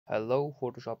Hello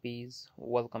Photoshopies,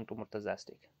 welcome to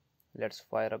Murtazastic. Let's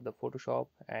fire up the Photoshop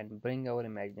and bring our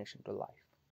imagination to life.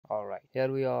 Alright,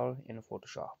 here we are in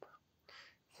Photoshop.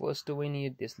 First we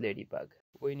need this ladybug.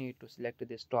 We need to select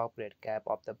this top red cap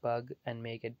of the bug and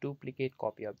make a duplicate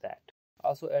copy of that.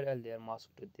 Also add a layer mask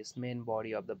to this main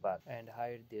body of the bug and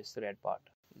hide this red part.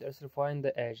 Let's refine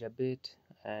the edge a bit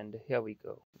and here we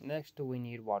go. Next we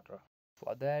need water.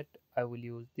 For that I will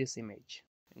use this image.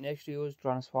 Next use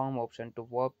transform option to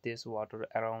warp this water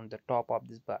around the top of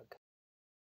this bug.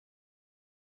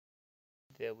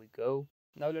 There we go.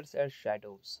 Now let's add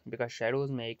shadows because shadows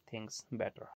make things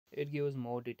better. It gives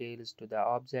more details to the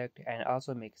object and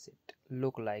also makes it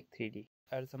look like 3D.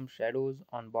 Add some shadows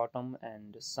on bottom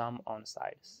and some on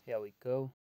sides. Here we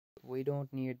go. We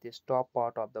don't need this top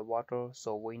part of the water,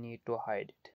 so we need to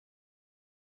hide it.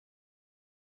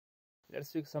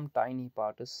 Let's fix some tiny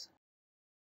parts.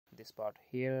 This part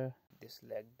here, this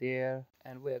leg there,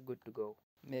 and we are good to go.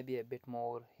 Maybe a bit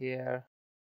more here.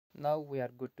 Now we are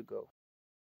good to go.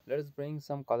 Let's bring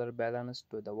some color balance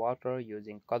to the water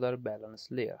using color balance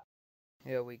layer.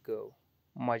 Here we go.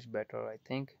 Much better, I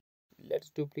think. Let's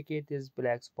duplicate this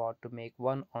black spot to make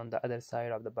one on the other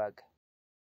side of the bug.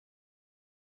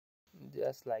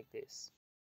 Just like this.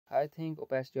 I think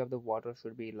opacity of the water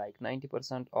should be like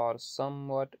 90% or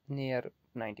somewhat near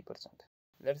 90%.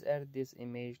 Let's add this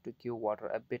image to give water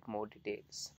a bit more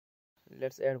details.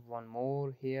 Let's add one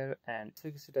more here and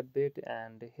fix it a bit,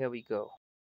 and here we go.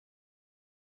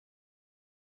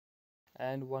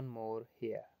 And one more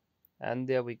here, and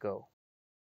there we go.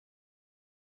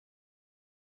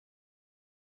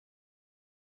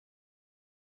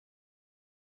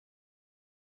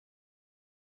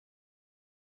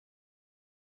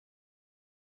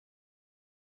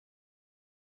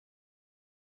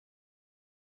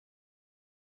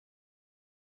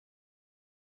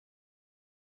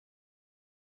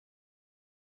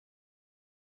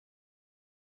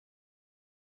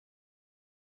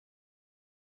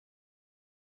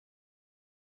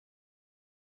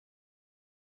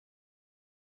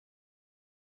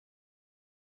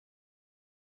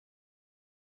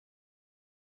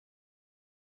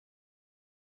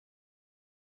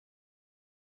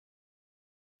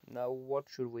 Now what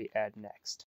should we add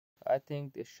next? I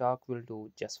think the shark will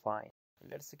do just fine.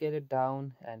 Let's scale it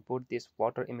down and put this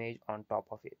water image on top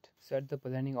of it. Set the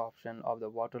blending option of the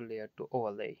water layer to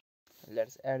overlay.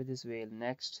 Let's add this whale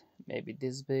next, maybe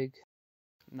this big.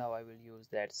 Now I will use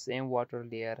that same water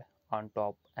layer on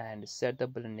top and set the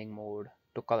blending mode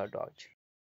to color dodge.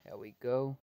 Here we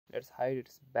go. Let's hide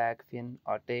its back fin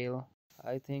or tail.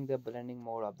 I think the blending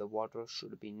mode of the water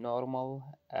should be normal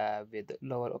with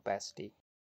lower opacity.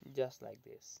 Just like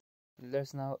this.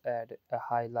 Let's now add a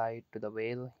highlight to the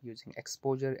whale using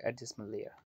exposure adjustment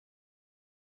layer.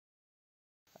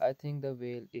 I think the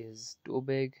whale is too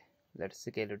big. Let's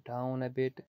scale it down a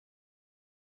bit.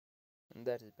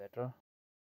 That is better.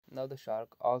 Now the shark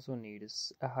also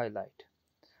needs a highlight.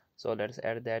 So let's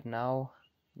add that now.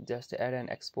 Just add an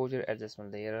exposure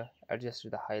adjustment layer, adjust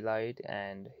the highlight,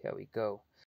 and here we go.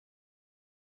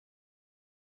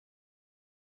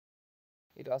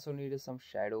 It also needs some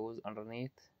shadows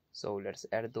underneath, so let's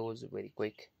add those very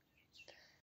quick.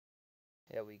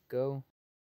 Here we go.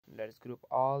 Let's group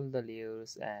all the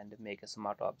layers and make a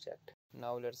smart object.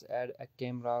 Now let's add a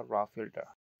camera raw filter.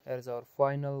 Here is our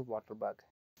final water bug.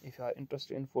 If you are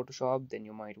interested in Photoshop, then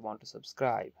you might want to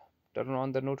subscribe. Turn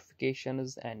on the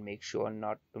notifications and make sure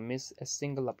not to miss a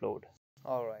single upload.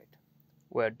 Alright,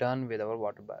 we're done with our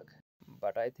water bug,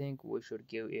 but I think we should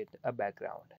give it a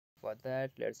background. For that,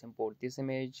 let's import this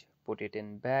image, put it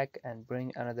in back and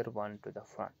bring another one to the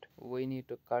front. We need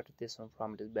to cut this one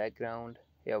from this background.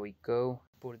 Here we go.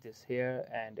 Put this here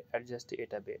and adjust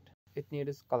it a bit. It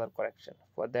needs color correction.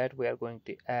 For that, we are going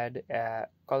to add a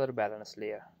color balance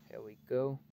layer. Here we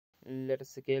go. Let us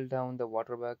scale down the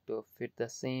water bug to fit the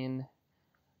scene.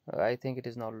 I think it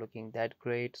is not looking that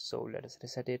great, so let us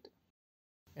reset it.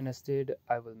 Instead,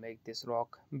 I will make this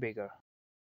rock bigger.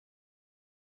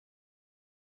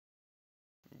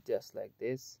 Just like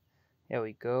this. Here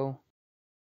we go.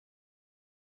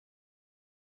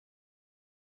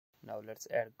 Now let's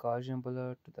add Gaussian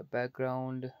blur to the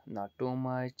background, not too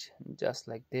much, just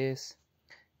like this.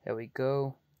 Here we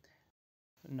go.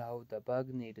 Now the bug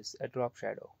needs a drop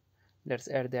shadow. Let's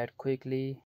add that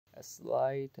quickly. A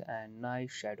slight and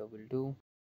nice shadow will do.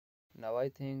 Now I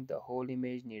think the whole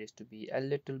image needs to be a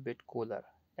little bit cooler,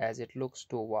 as it looks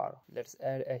too warm. Let's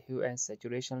add a hue and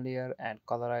saturation layer and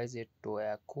colorize it to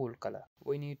a cool color.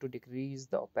 We need to decrease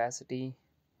the opacity.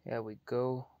 Here we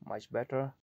go, much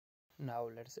better. Now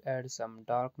let's add some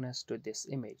darkness to this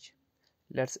image.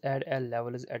 Let's add a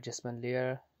levels adjustment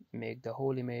layer make the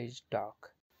whole image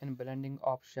dark. In blending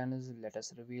options, let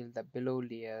us reveal the below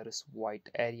layer's white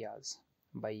areas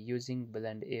by using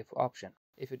blend if option.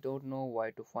 If you don't know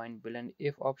where to find blend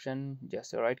if option,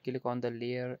 just right click on the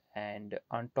layer and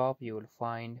on top you will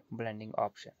find blending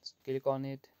options. Click on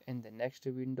it. In the next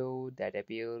window that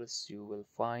appears, you will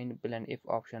find blend if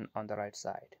option on the right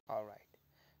side. Alright,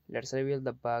 let's reveal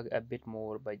the bug a bit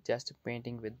more by just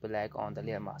painting with black on the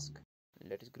layer mask.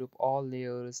 Let's group all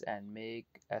layers and make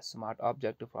a smart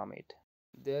object from it.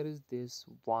 There is this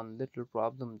one little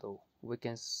problem though, we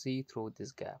can see through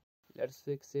this gap. Let's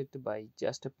fix it by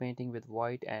just painting with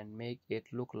white and make it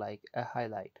look like a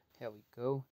highlight. Here we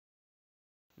go.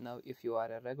 Now if you are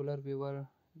a regular viewer,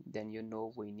 then you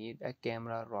know we need a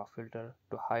camera raw filter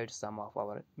to hide some of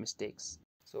our mistakes.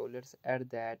 So let's add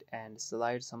that and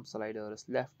slide some sliders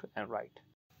left and right.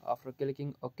 After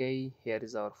clicking OK, here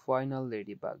is our final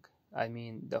ladybug. I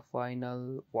mean the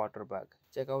final water bug.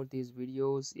 Check out these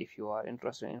videos if you are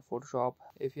interested in Photoshop.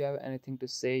 If you have anything to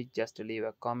say, just leave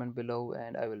a comment below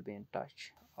and I will be in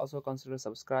touch. Also consider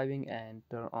subscribing and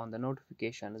turn on the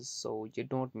notifications so you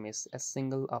don't miss a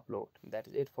single upload. That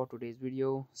is it for today's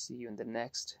video. See you in the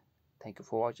next. Thank you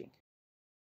for watching.